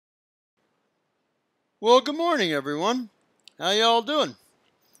Well, good morning, everyone. How y'all doing?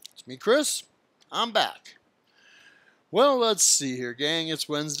 It's me, Chris. I'm back. Well, let's see here, gang. It's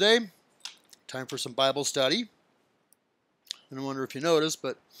Wednesday. Time for some Bible study. And I wonder if you noticed,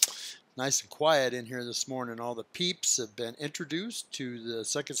 but nice and quiet in here this morning. All the peeps have been introduced to the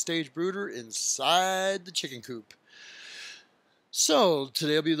second stage brooder inside the chicken coop. So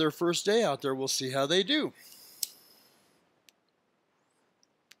today will be their first day out there. We'll see how they do.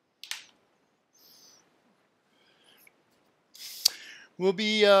 We'll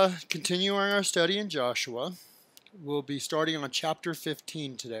be continuing our study in Joshua. We'll be starting on chapter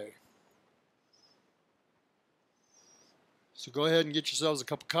 15 today. So go ahead and get yourselves a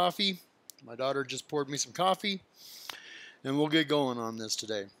cup of coffee. My daughter just poured me some coffee, and we'll get going on this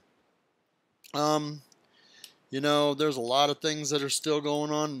today. You know, there's a lot of things that are still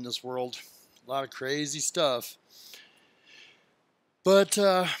going on in this world. A lot of crazy stuff. But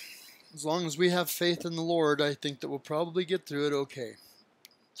as long as we have faith in the Lord, I think that we'll probably get through it okay.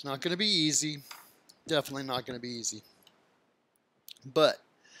 It's not going to be easy. Definitely not going to be easy. But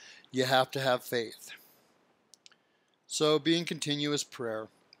you have to have faith. So be in continuous prayer.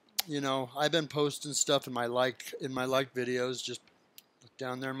 You know, I've been posting stuff in my liked videos. Just look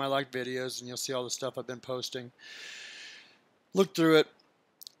down there in my liked videos and you'll see all the stuff I've been posting. Look through it.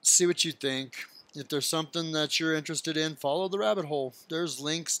 See what you think. If there's something that you're interested in, follow the rabbit hole. There's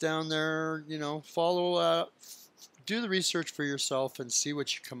links down there. You know, follow do the research for yourself and see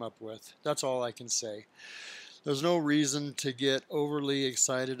what you come up with. That's all I can say. There's no reason to get overly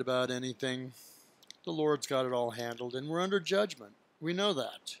excited about anything. The Lord's got it all handled, and we're under judgment. We know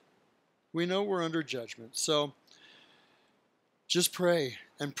that. We know we're under judgment. So just pray,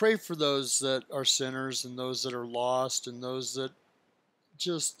 and pray for those that are sinners and those that are lost and those that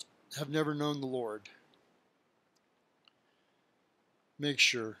just have never known the Lord. Make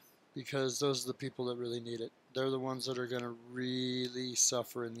sure, because those are the people that really need it. They're the ones that are going to really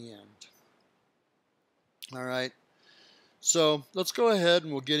suffer in the end. All right. So let's go ahead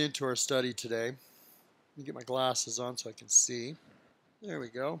and we'll get into our study today. Let me get my glasses on so I can see. There we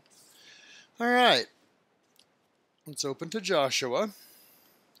go. All right. Let's open to Joshua,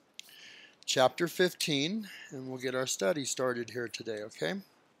 chapter 15, and we'll get our study started here today, okay?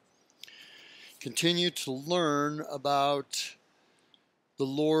 Continue to learn about the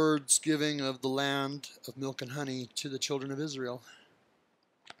Lord's giving of the land of milk and honey to the children of Israel,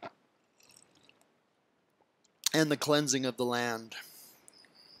 and the cleansing of the land.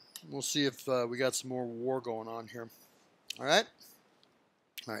 We'll see if we got some more war going on here. All right?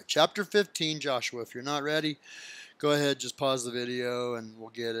 All right, chapter 15, Joshua. If you're not ready, go ahead, just pause the video and we'll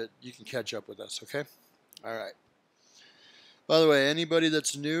get it. You can catch up with us, okay? All right. By the way, anybody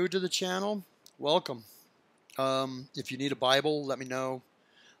that's new to the channel, welcome. If you need a Bible, let me know.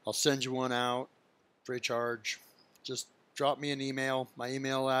 I'll send you one out, free of charge. Just drop me an email. My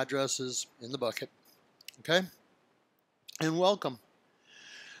email address is in the bucket. Okay? And welcome.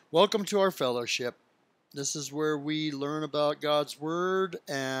 Welcome to our fellowship. This is where we learn about God's Word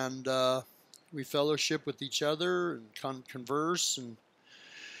and we fellowship with each other and converse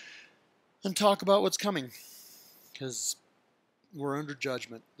and talk about what's coming. Because we're under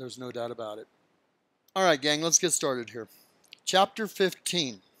judgment. There's no doubt about it. All right, gang, let's get started here. Chapter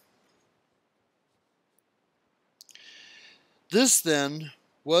 15. This then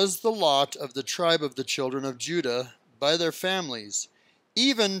was the lot of the tribe of the children of Judah by their families,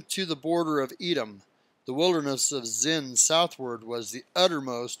 even to the border of Edom. The wilderness of Zin southward was the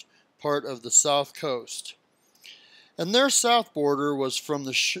uttermost part of the south coast. And their south border was from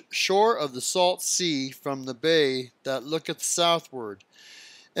the shore of the salt sea, from the bay that looketh southward.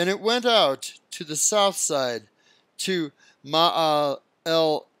 And it went out to the south side to Ma'al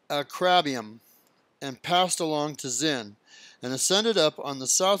Akrabium, and passed along to Zin, and ascended up on the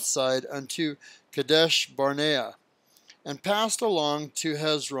south side unto Kadesh Barnea, and passed along to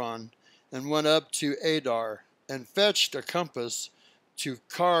Hezron, and went up to Adar, and fetched a compass to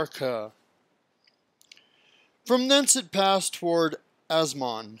Karka. From thence it passed toward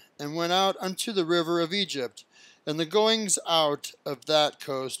Asmon, and went out unto the river of Egypt, and the goings out of that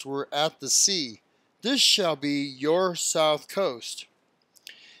coast were at the sea. This shall be your south coast.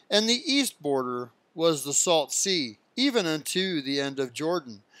 And the east border was the salt sea, even unto the end of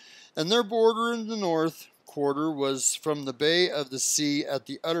Jordan. And their border in the north quarter was from the bay of the sea at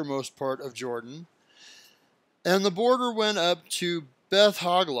the uttermost part of Jordan. And the border went up to Beth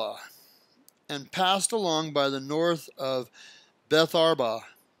Hoglah, and passed along by the north of Beth Arba.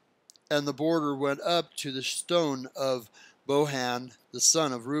 And the border went up to the stone of Bohan, the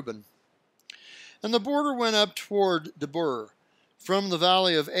son of Reuben. And the border went up toward Debur, from the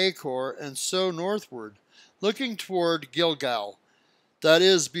valley of Achor, and so northward, looking toward Gilgal, that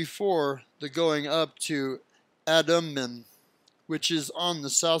is before the going up to Adummim, which is on the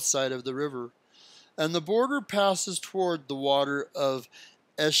south side of the river. And the border passes toward the water of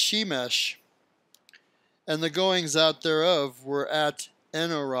Eshemesh, and the goings out thereof were at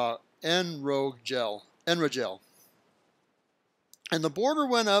Enrogel. And the border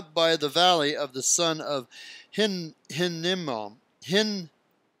went up by the valley of the son of Hinnom,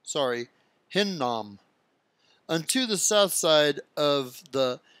 unto the south side of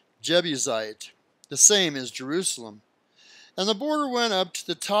the Jebusite. The same is Jerusalem. And the border went up to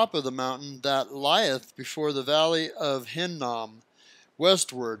the top of the mountain that lieth before the valley of Hinnom,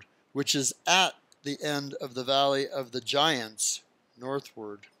 westward, which is at the end of the valley of the giants,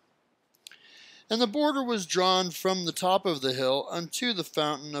 northward. And the border was drawn from the top of the hill unto the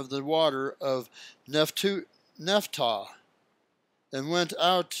fountain of the water of Nephtah, and went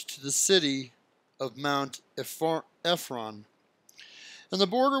out to the city of Mount Ephron. And the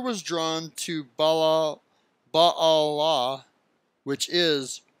border was drawn to Baalah, which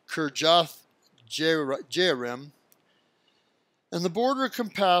is Kirjath Jearim, and the border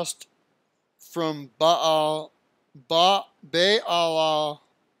compassed from Baalah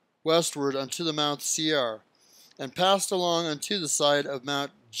westward unto the Mount Seir, and passed along unto the side of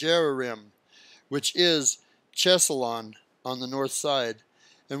Mount Jearim, which is Chesalon, on the north side,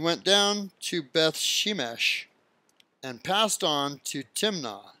 and went down to Beth Shemesh, and passed on to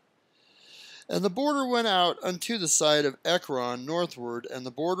Timnah. And the border went out unto the side of Ekron northward, and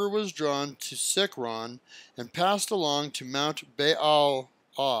the border was drawn to Sikron, and passed along to Mount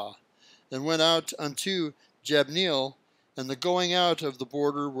Baalah, and went out unto Jabneel, and the going out of the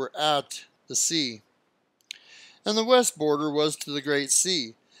border were at the sea. And the west border was to the great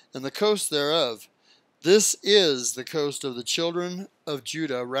sea, and the coast thereof. This is the coast of the children of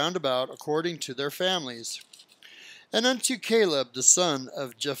Judah round about, according to their families. And unto Caleb the son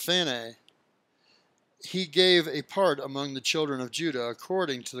of Jephunneh he gave a part among the children of Judah,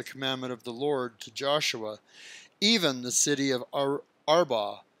 according to the commandment of the Lord to Joshua, even the city of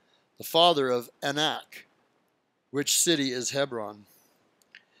Arba, the father of Anak, which city is Hebron.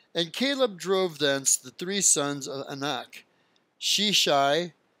 And Caleb drove thence the 3 sons of Anak,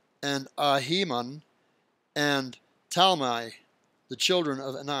 Sheshai, and Ahiman, and Talmai, the children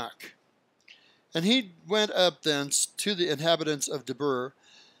of Anak. And he went up thence to the inhabitants of Debir,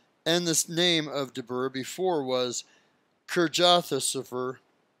 and this name of Debir before was Kirjathsepher.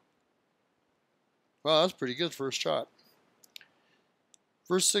 Wow, that's pretty good first shot.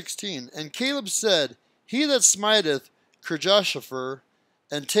 Verse 16, and Caleb said, He that smiteth Kirjathsepher,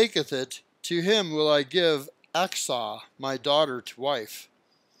 and taketh it, to him will I give Achsah, my daughter, to wife.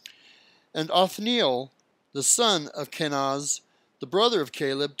 And Othniel, the son of Kenaz, the brother of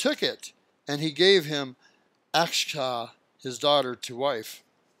Caleb, took it, and he gave him Achsah, his daughter, to wife.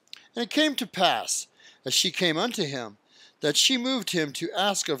 And it came to pass, as she came unto him, that she moved him to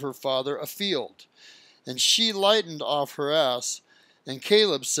ask of her father a field. And she lightened off her ass, and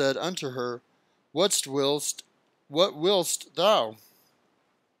Caleb said unto her, What willst thou?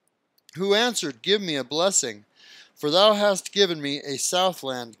 Who answered, Give me a blessing. For thou hast given me a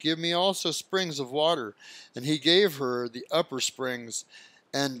southland, give me also springs of water. And he gave her the upper springs,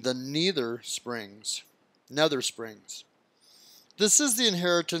 and the nether springs. This is the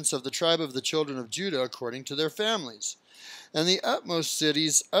inheritance of the tribe of the children of Judah according to their families. And the utmost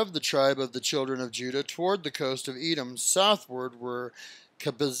cities of the tribe of the children of Judah toward the coast of Edom southward were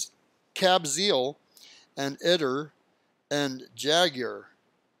Kabzeel, and Eder, and Jagur,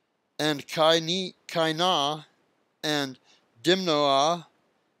 and Kainah, and Dimnoah,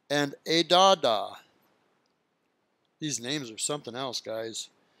 and Adadah. These names are something else, guys.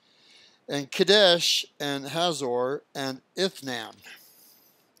 And Kadesh, and Hazor, and Ithnan,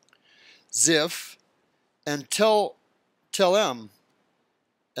 Ziph, and Telem,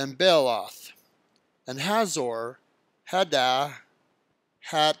 and Bealoth, and Hazor, Haddah,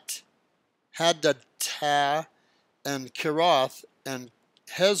 Hadattah, and Kirath, and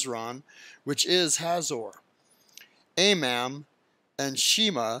Hezron, which is Hazor, Amam, and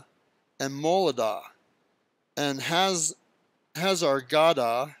Shema, and Moladah, and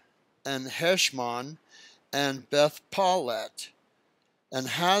Hazargadah, and Heshmon, and Beth-Palet, and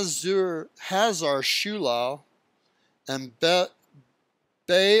Hazar-Shulal, and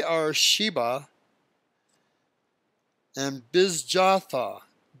Be'er-Sheba, and Bizjathah,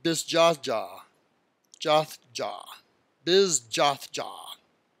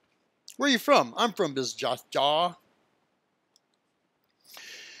 Where are you from? I'm from Bizjathah.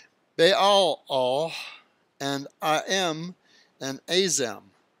 Baal, and I am, and Azem,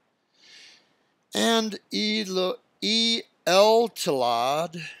 and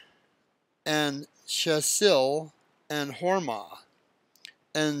Eltilad, and Shesil, and Hormah,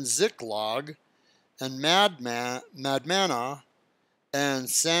 and Ziklag, and Madmanah, and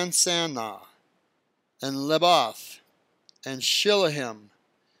Sansannah, and Lebath, and Shilahim,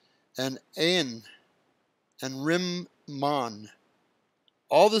 and Ain, and Rimmon.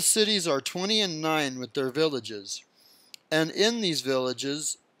 All the cities are 29 with their villages. And in these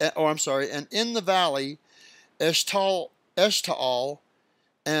villages, and in the valley, Eshtaol,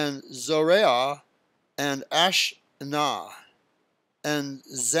 and Zoreah, and Ashnah, and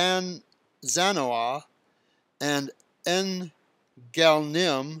Zanoah, and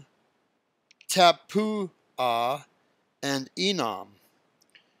En-Galnim, Tappuah, and Enam,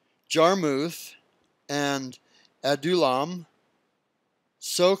 Jarmuth, and Adullam,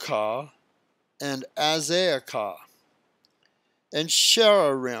 Sokah, and Azekah, and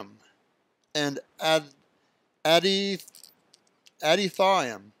Sherarim, and Adithaim,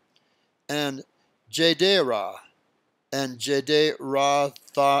 and Jederah, and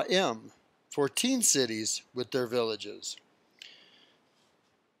Jederathaim, 14 cities with their villages.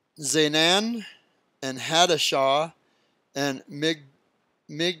 Zaanan, and Hadashah, and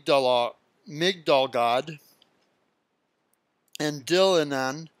Migdalgad, and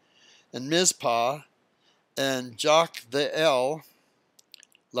Dilanan, and Mizpah, and Joktheel,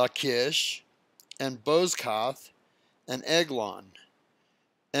 Lachish, and Bozkath, and Eglon,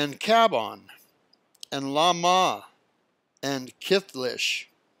 and Cabon, and Lamah, and Kithlish,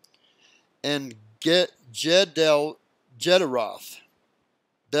 and Jederoth,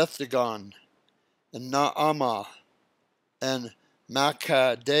 Bethdagon, and Naamah, and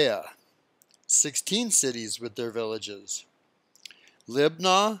Makkadeah, 16 cities with their villages.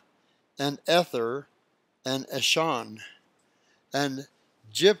 Libnah, and Ether, and Eshan, and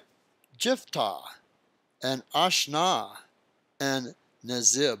Jiphthah, and Ashnah, and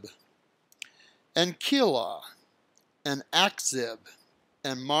Nezib, and Keilah, and Akzib,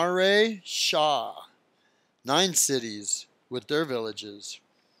 and Mare Shah, 9 cities with their villages.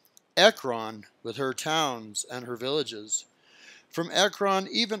 Ekron with her towns and her villages. From Ekron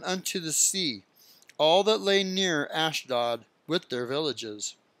even unto the sea, all that lay near Ashdod with their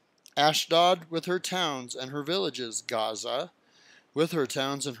villages. Ashdod with her towns and her villages. Gaza with her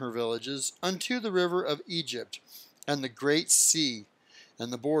towns and her villages, unto the river of Egypt, and the great sea,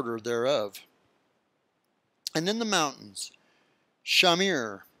 and the border thereof. And in the mountains,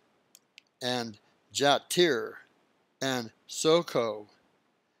 Shamir, and Jattir, and Soko,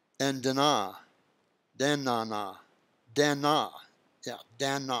 and Danah,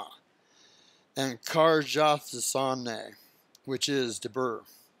 and Karjathsane, which is Debir,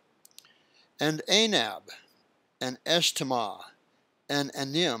 and Anab, and Eshtemoa, and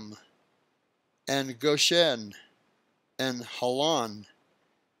Anim, and Goshen, and Halan,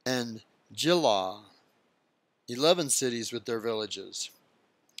 and Jilah, 11 cities with their villages.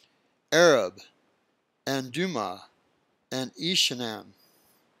 Arab, and Duma, and Ishanan,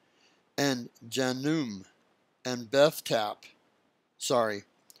 and Janum, and Beth-Tappuah,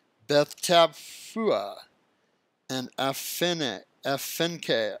 and Afenkah,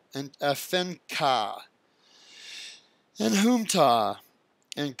 and Humtah,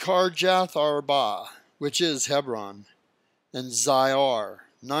 and Karjath Arba, which is Hebron, and Ziar,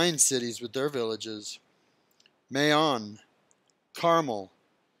 9 cities with their villages. Maon, Carmel,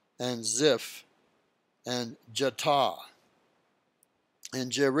 and Ziph, and Jatah,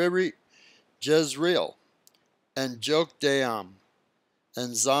 and Jezreel, and Jokdeam,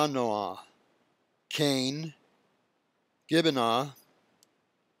 and Zanoah, Cain, Gibeonah,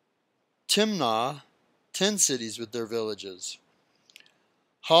 Timnah, 10 cities with their villages.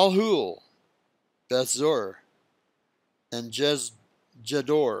 Halhul, Bethzur, and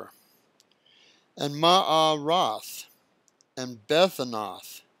Jedor, and Ma'arath, and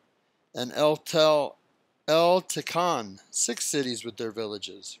Bethanath, and El-Tekan, 6 cities with their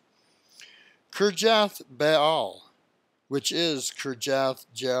villages. Kirjath Baal, which is Kirjath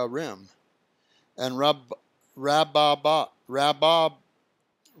Jearim, and Rabbah,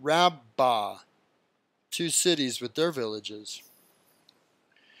 2 cities with their villages.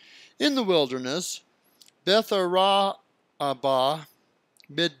 In the wilderness, Beth-Arabah,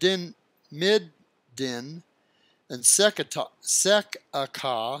 Middin, and Sekakah,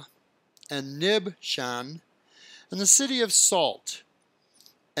 and Nibshan, and the city of Salt,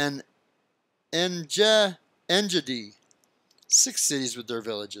 and Engedi, 6 cities with their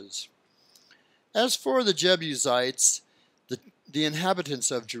villages. As for the Jebusites, the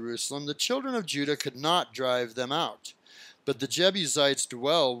inhabitants of Jerusalem, the children of Judah could not drive them out, But the Jebusites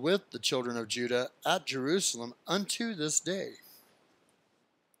dwell with the children of Judah at Jerusalem unto this day.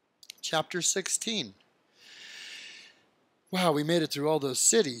 Chapter 16. Wow, we made it through all those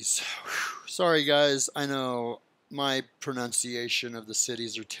cities. Whew. Sorry guys, I know my pronunciation of the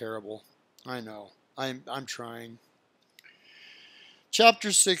cities are terrible. I know. I'm trying.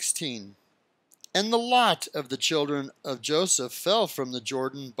 Chapter 16. And the lot of the children of Joseph fell from the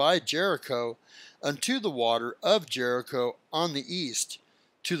Jordan by Jericho unto the water of Jericho on the east,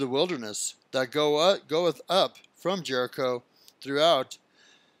 to the wilderness that goeth up from Jericho throughout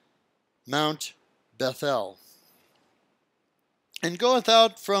Mount Bethel, and goeth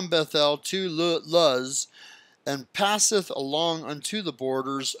out from Bethel to Luz, and passeth along unto the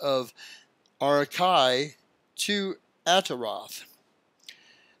borders of Arachai to Ataroth,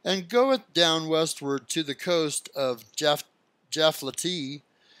 and goeth down westward to the coast of Japhleti,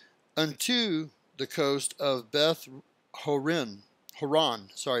 unto the coast of Beth Horon,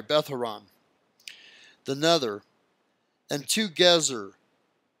 the nether, and to Gezer,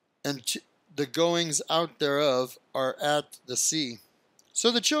 and the goings out thereof are at the sea. So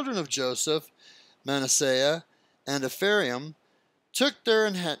the children of Joseph, Manasseh, and Ephraim took their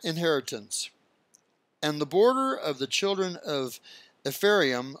inheritance. And the border of the children of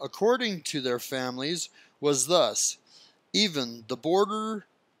Ephraim, according to their families, was thus: even the border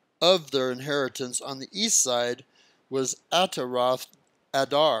of their inheritance on the east side was Ataroth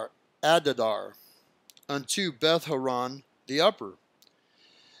Adadar, unto Beth Horon the upper.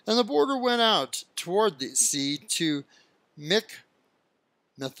 And the border went out toward the sea to Mikmethah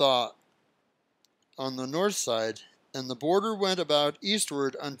on the north side, and the border went about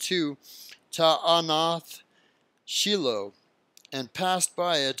eastward unto Taanath Shiloh, and passed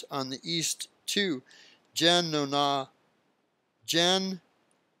by it on the east to Janohah,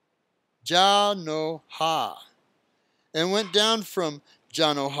 and went down from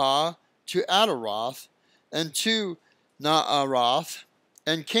Janohah to Ataroth, and to Naaroth,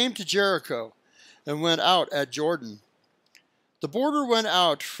 and came to Jericho, and went out at Jordan. The border went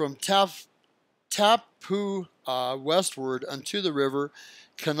out from Tappuah westward unto the river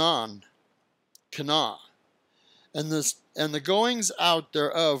Kanah, and the goings out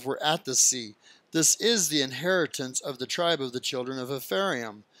thereof were at the sea. This is the inheritance of the tribe of the children of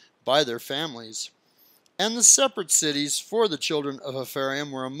Ephraim by their families. And the separate cities for the children of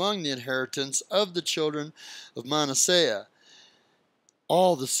Ephraim were among the inheritance of the children of Manasseh,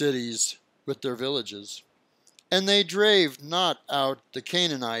 all the cities with their villages. And they drave not out the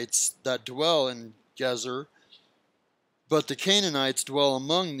Canaanites that dwell in Gezer, but the Canaanites dwell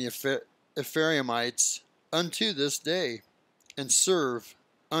among the Ephraimites unto this day, and serve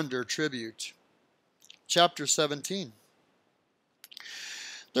under tribute. Chapter 17.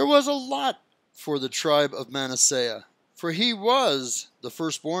 There was a lot for the tribe of Manasseh, for he was the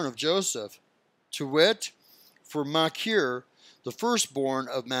firstborn of Joseph, to wit, for Machir, the firstborn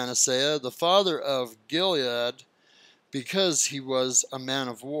of Manasseh, the father of Gilead, because he was a man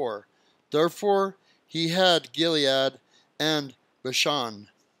of war. Therefore he had Gilead and Bashan.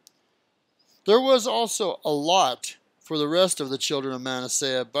 There was also a lot for the rest of the children of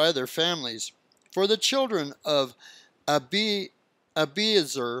Manasseh by their families, for the children of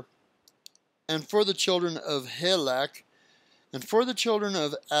Abiezer, and for the children of Helek, and for the children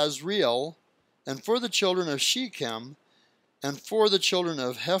of Azriel, and for the children of Shechem, and for the children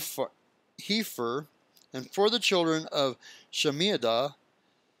of Hefer, and for the children of Shemidah.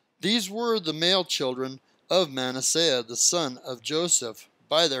 These were the male children of Manasseh, the son of Joseph,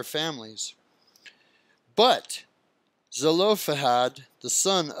 by their families. But Zelophehad, the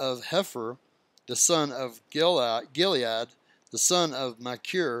son of Hefer, the son of Gilead, the son of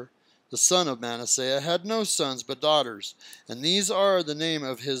Machir, the son of Manasseh, had no sons but daughters, and these are the name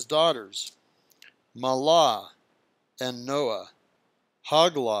of his daughters: Mahlah, and Noah,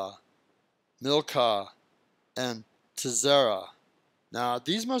 Hoglah, Milcah, and Tizerah. Now,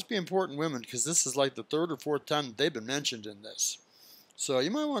 these must be important women, because this is like the third or fourth time that they've been mentioned in this. So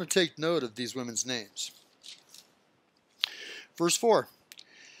you might want to take note of these women's names. Verse 4.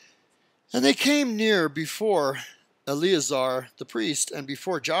 And they came near before Eleazar the priest, and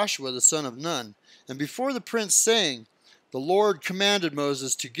before Joshua the son of Nun, and before the prince, saying, The Lord commanded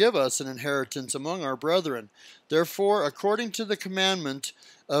Moses to give us an inheritance among our brethren. Therefore, according to the commandment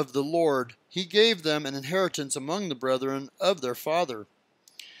of the Lord, he gave them an inheritance among the brethren of their father.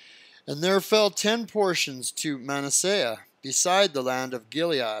 And there fell 10 portions to Manasseh, beside the land of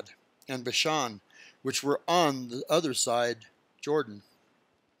Gilead and Bashan, which were on the other side Jordan.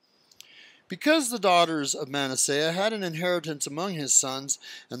 Because the daughters of Manasseh had an inheritance among his sons,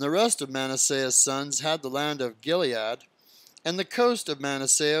 and the rest of Manasseh's sons had the land of Gilead, And the coast of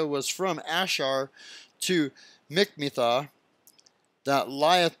Manasseh was from Ashar to Michmethah, that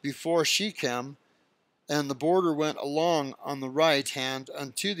lieth before Shechem, and the border went along on the right hand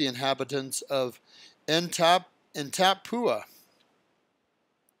unto the inhabitants of Tappuah.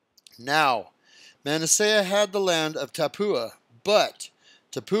 Now Manasseh had the land of Tappuah, but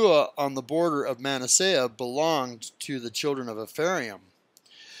Tappuah on the border of Manasseh belonged to the children of Ephraim.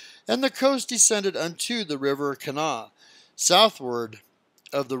 And the coast descended unto the river Kanah, southward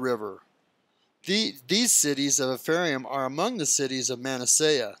of the river. These cities of Ephraim are among the cities of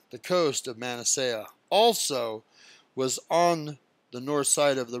Manasseh. The coast of Manasseh also was on the north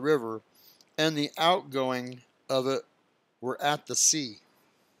side of the river, and the outgoing of it were at the sea.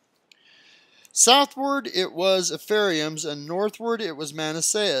 Southward it was Ephraim's, and northward it was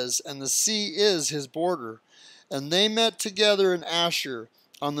Manasseh's, and the sea is his border. And they met together in Asher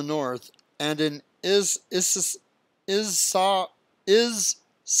on the north, and in Issachar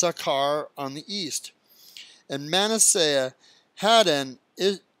on the east. And Manasseh had in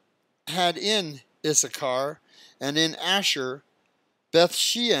Issachar and in Asher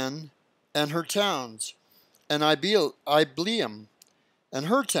Bethshean and her towns, and Ibleam and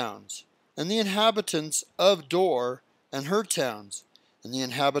her towns, and the inhabitants of Dor and her towns, and the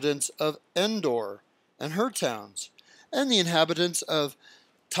inhabitants of Endor and her towns, and the inhabitants of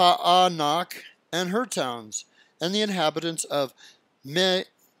Taanach and her towns, and the inhabitants of Megiddo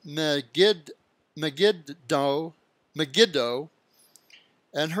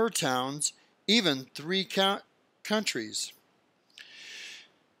and her towns, even 3 countries.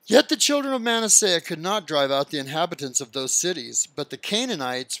 Yet the children of Manasseh could not drive out the inhabitants of those cities, but the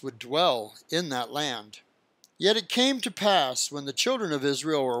Canaanites would dwell in that land. Yet it came to pass, when the children of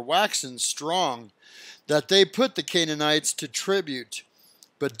Israel were waxen strong, that they put the Canaanites to tribute,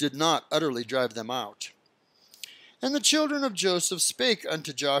 but did not utterly drive them out. And the children of Joseph spake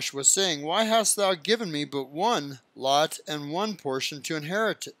unto Joshua, saying, Why hast thou given me but one lot and one portion to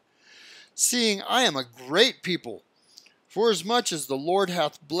inherit it, seeing I am a great people, forasmuch as the Lord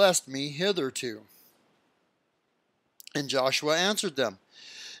hath blessed me hitherto? And Joshua answered them,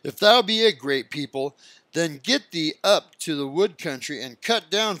 If thou be a great people, then get thee up to the wood country, and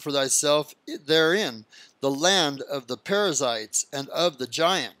cut down for thyself therein the land of the Perizzites and of the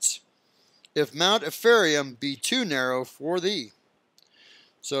giants, if Mount Ephraim be too narrow for thee.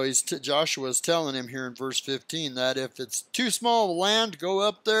 So Joshua is telling him here in verse 15 that if it's too small of a land, go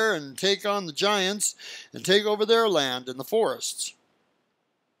up there and take on the giants and take over their land in the forests.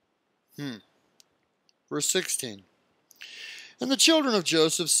 Verse 16. And the children of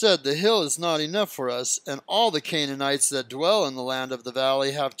Joseph said, The hill is not enough for us, and all the Canaanites that dwell in the land of the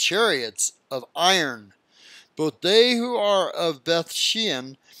valley have chariots of iron, both they who are of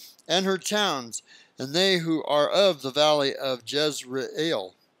Bethshean and her towns, and they who are of the valley of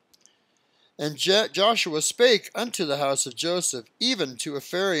Jezreel. And Joshua spake unto the house of Joseph, even to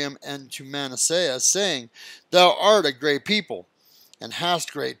Ephraim and to Manasseh, saying, Thou art a great people, and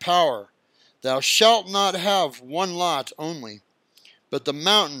hast great power. Thou shalt not have one lot only, but the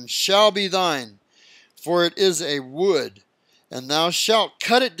mountain shall be thine, for it is a wood, and thou shalt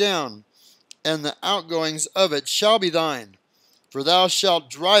cut it down, and the outgoings of it shall be thine. For thou shalt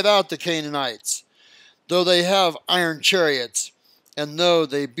drive out the Canaanites, though they have iron chariots, and though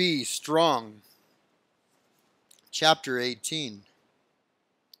they be strong. Chapter 18.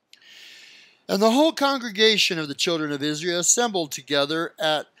 And the whole congregation of the children of Israel assembled together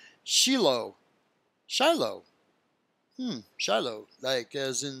at Shiloh, like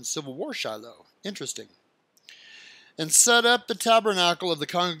as in Civil War Shiloh. Interesting. And set up the tabernacle of the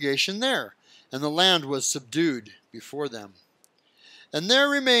congregation there, and the land was subdued before them. And there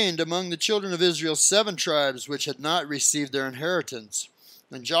remained among the children of Israel 7 tribes which had not received their inheritance.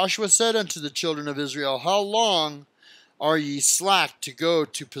 And Joshua said unto the children of Israel, How long are ye slack to go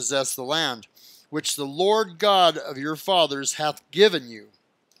to possess the land, which the Lord God of your fathers hath given you?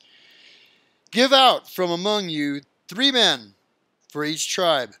 Give out from among you 3 men for each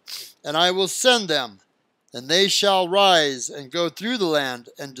tribe, and I will send them, and they shall rise and go through the land,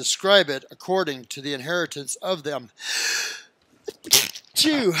 and describe it according to the inheritance of them.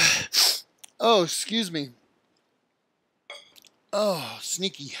 Chew. Oh, excuse me. Oh,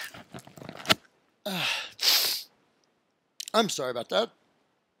 sneaky. I'm sorry about that.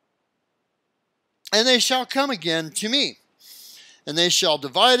 And they shall come again to me, and they shall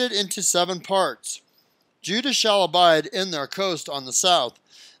divide it into 7 parts. Judah shall abide in their coast on the south,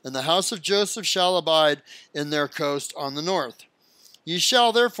 and the house of Joseph shall abide in their coast on the north. Ye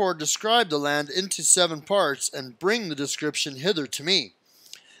shall therefore describe the land into 7 parts, and bring the description hither to me,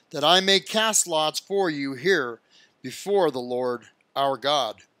 that I may cast lots for you here before the Lord our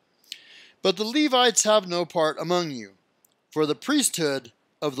God. But the Levites have no part among you, for the priesthood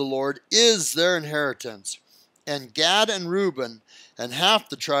of the Lord is their inheritance. And Gad and Reuben and half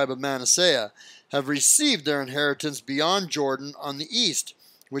the tribe of Manasseh have received their inheritance beyond Jordan on the east,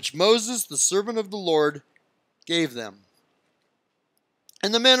 which Moses, the servant of the Lord, gave them.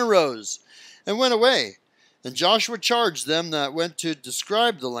 And the men arose and went away, and Joshua charged them that went to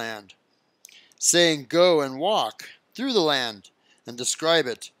describe the land, saying, Go and walk through the land, and describe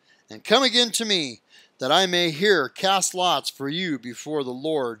it, and come again to me, that I may here cast lots for you before the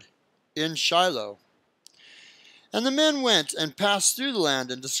Lord in Shiloh. And the men went and passed through the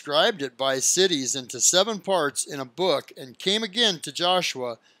land, and described it by cities into 7 parts in a book, and came again to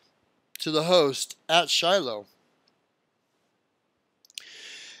Joshua to the host at Shiloh.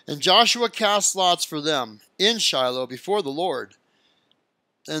 And Joshua cast lots for them in Shiloh before the Lord.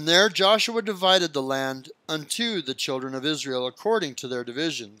 And there Joshua divided the land unto the children of Israel according to their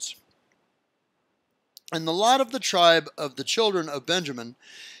divisions. And the lot of the tribe of the children of Benjamin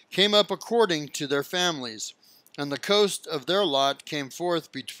came up according to their families. And the coast of their lot came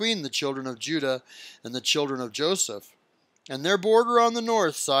forth between the children of Judah and the children of Joseph. And their border on the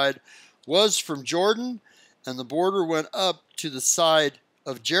north side was from Jordan, and the border went up to the side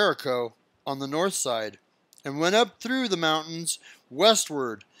of Jericho on the north side, and went up through the mountains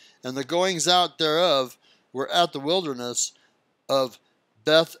westward, and the goings out thereof were at the wilderness of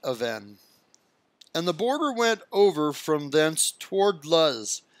Beth-aven. And the border went over from thence toward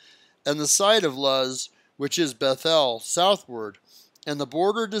Luz, and the side of Luz, which is Bethel, southward, and the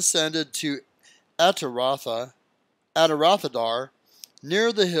border descended to Atarothadar,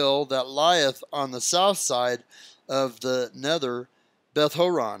 near the hill that lieth on the south side of the nether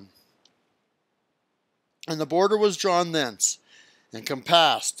Bethhoron. And the border was drawn thence, and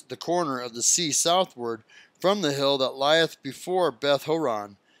compassed the corner of the sea southward from the hill that lieth before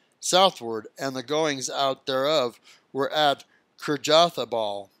Bethhoron, southward, and the goings out thereof were at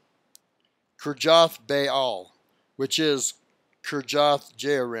Kirjath-baal, which is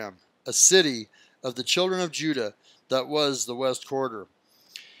Kirjath-jearim, a city of the children of Judah, that was the west quarter.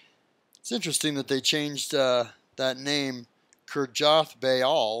 It's interesting that they changed that name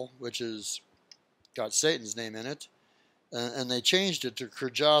Kirjath-baal, which is got Satan's name in it, and they changed it to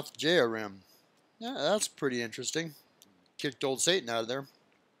Kirjath-jearim. Yeah, that's pretty interesting. Kicked old Satan out of there.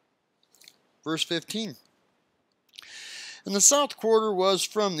 Verse 15. And the south quarter was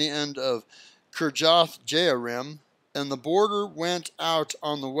from the end of Kirjath-jearim, and the border went out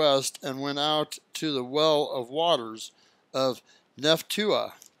on the west, and went out to the well of waters of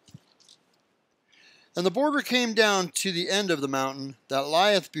Nephtuah. And the border came down to the end of the mountain that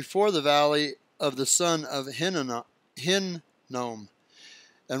lieth before the valley of the son of Hinnom,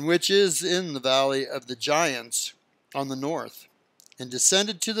 and which is in the valley of the giants on the north, and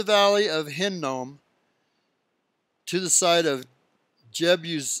descended to the valley of Hinnom, to the side of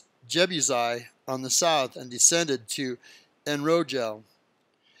Jebusai on the south, and descended to Enrogel,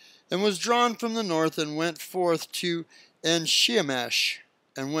 and was drawn from the north, and went forth to En-shemesh,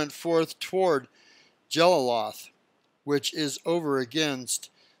 and went forth toward Jelaloth, which is over against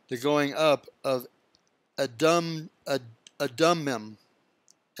the going up of Adummim,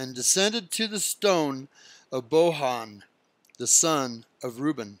 and descended to the stone of Bohan, the son of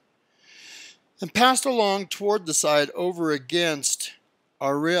Reuben, and passed along toward the side over against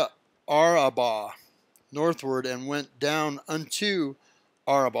Arabah, northward, and went down unto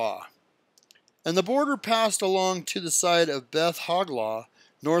Arabah. And the border passed along to the side of Beth-hoglah,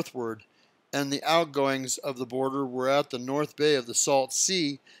 northward, and the outgoings of the border were at the north bay of the Salt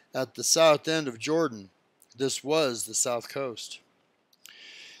Sea, at the south end of Jordan. This was the south coast.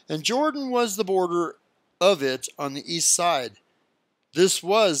 And Jordan was the border of it on the east side. This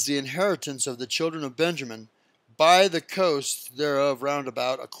was the inheritance of the children of Benjamin, by the coast thereof round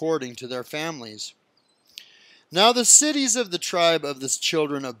about, according to their families. Now the cities of the tribe of the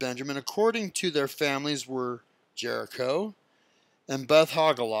children of Benjamin, according to their families, were Jericho, and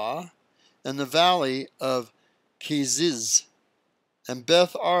Beth-hoglah, and the valley of Keziz, and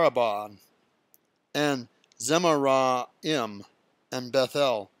Beth-arabah, and Zemaraim, and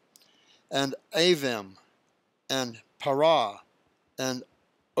Bethel, and Avim, and Parah, and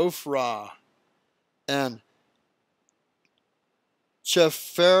Ophrah, and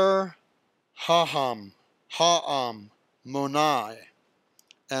Ha'am, Monai,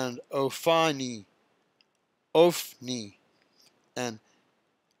 and Ophni, and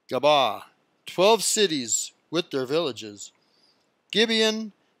Gabah, 12 cities with their villages,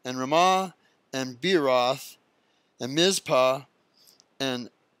 Gibeon, and Ramah, and Beeroth, and Mizpah, and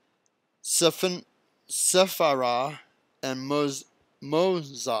Sepharah, and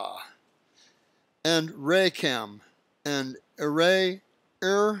Mozah, and Recham, and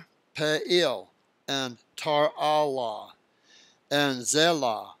Irpeil, and Tar-Allah, and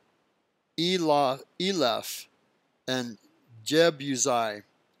Zelah, Eleph, and Jebusai,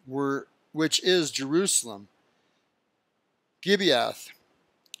 which is Jerusalem, Gibeath,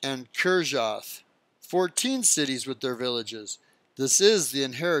 and Kirjath, 14 cities with their villages. This is the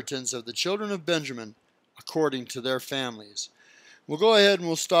inheritance of the children of Benjamin, according to their families. We'll go ahead and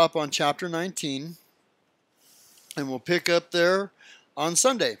we'll stop on chapter 19, and we'll pick up there on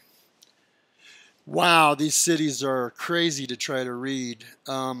Sunday. Wow, these cities are crazy to try to read.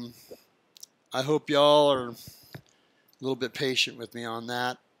 I hope y'all are a little bit patient with me on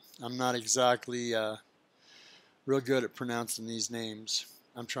that. I'm not exactly real good at pronouncing these names.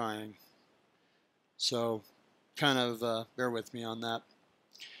 I'm trying. So kind of bear with me on that.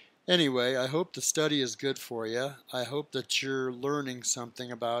 Anyway, I hope the study is good for you. I hope that you're learning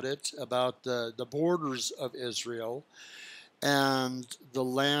something about it, about the borders of Israel and the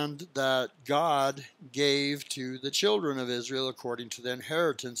land that God gave to the children of Israel according to the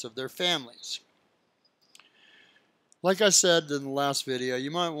inheritance of their families. Like I said in the last video,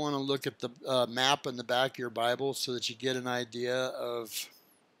 you might want to look at the map in the back of your Bible so that you get an idea of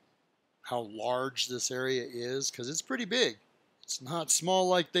how large this area is, because it's pretty big. It's not small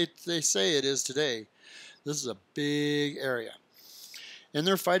like they say it is today. This is a big area. And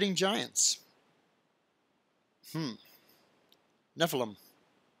they're fighting giants. Nephilim.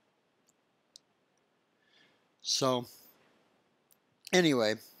 So,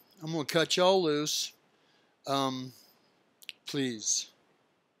 anyway, I'm going to cut y'all loose. Please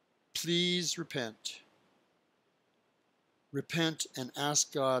repent. Repent and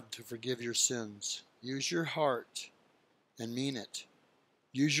ask God to forgive your sins. Use your heart and mean it.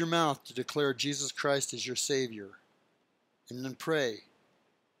 Use your mouth to declare Jesus Christ as your Savior. And then pray.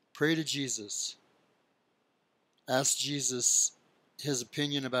 Pray to Jesus. Ask Jesus his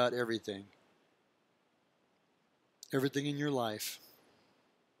opinion about everything. Everything in your life.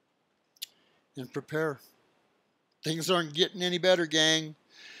 And prepare. Things aren't getting any better, gang.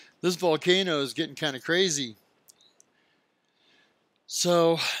 This volcano is getting kind of crazy.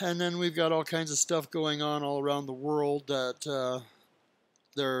 So, and then we've got all kinds of stuff going on all around the world that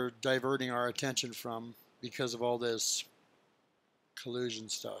they're diverting our attention from because of all this collusion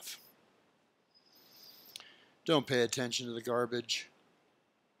stuff. Don't pay attention to the garbage.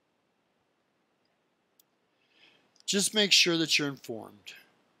 Just make sure that you're informed.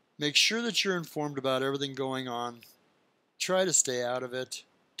 Make sure that you're informed about everything going on. Try to stay out of it.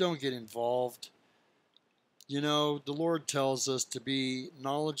 Don't get involved. You know, the Lord tells us to be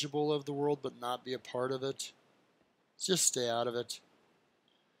knowledgeable of the world but not be a part of it. Just stay out of it.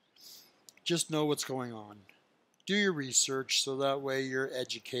 Just know what's going on. Do your research so that way you're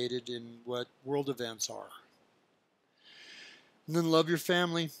educated in what world events are. And then love your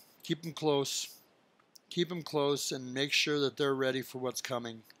family. Keep them close. Keep them close and make sure that they're ready for what's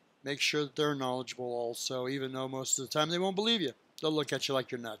coming. Make sure that they're knowledgeable also, even though most of the time they won't believe you. They'll look at you like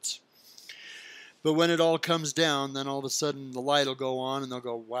you're nuts. But when it all comes down, then all of a sudden the light will go on and they'll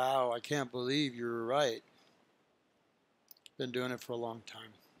go, wow, I can't believe you were right. Been doing it for a long time.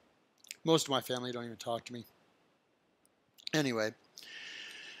 Most of my family don't even talk to me. Anyway,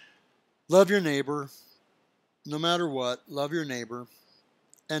 love your neighbor. No matter what, love your neighbor.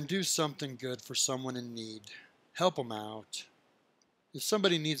 And do something good for someone in need. Help them out. If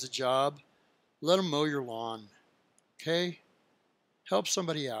somebody needs a job, let them mow your lawn. Okay? Help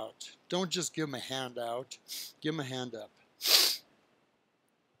somebody out. Don't just give them a hand out. Give them a hand up.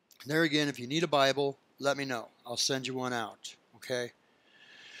 There again, if you need a Bible, let me know. I'll send you one out. Okay?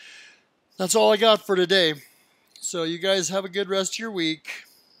 That's all I got for today. So you guys have a good rest of your week.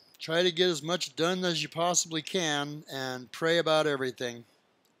 Try to get as much done as you possibly can and pray about everything.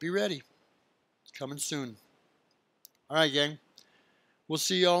 Be ready. It's coming soon. All right, gang. We'll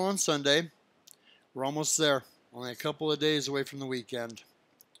see you all on Sunday. We're almost there. Only a couple of days away from the weekend.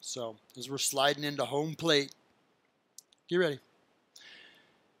 So, as we're sliding into home plate, get ready.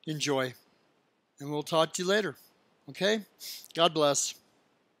 Enjoy. And we'll talk to you later. Okay? God bless.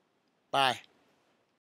 Bye.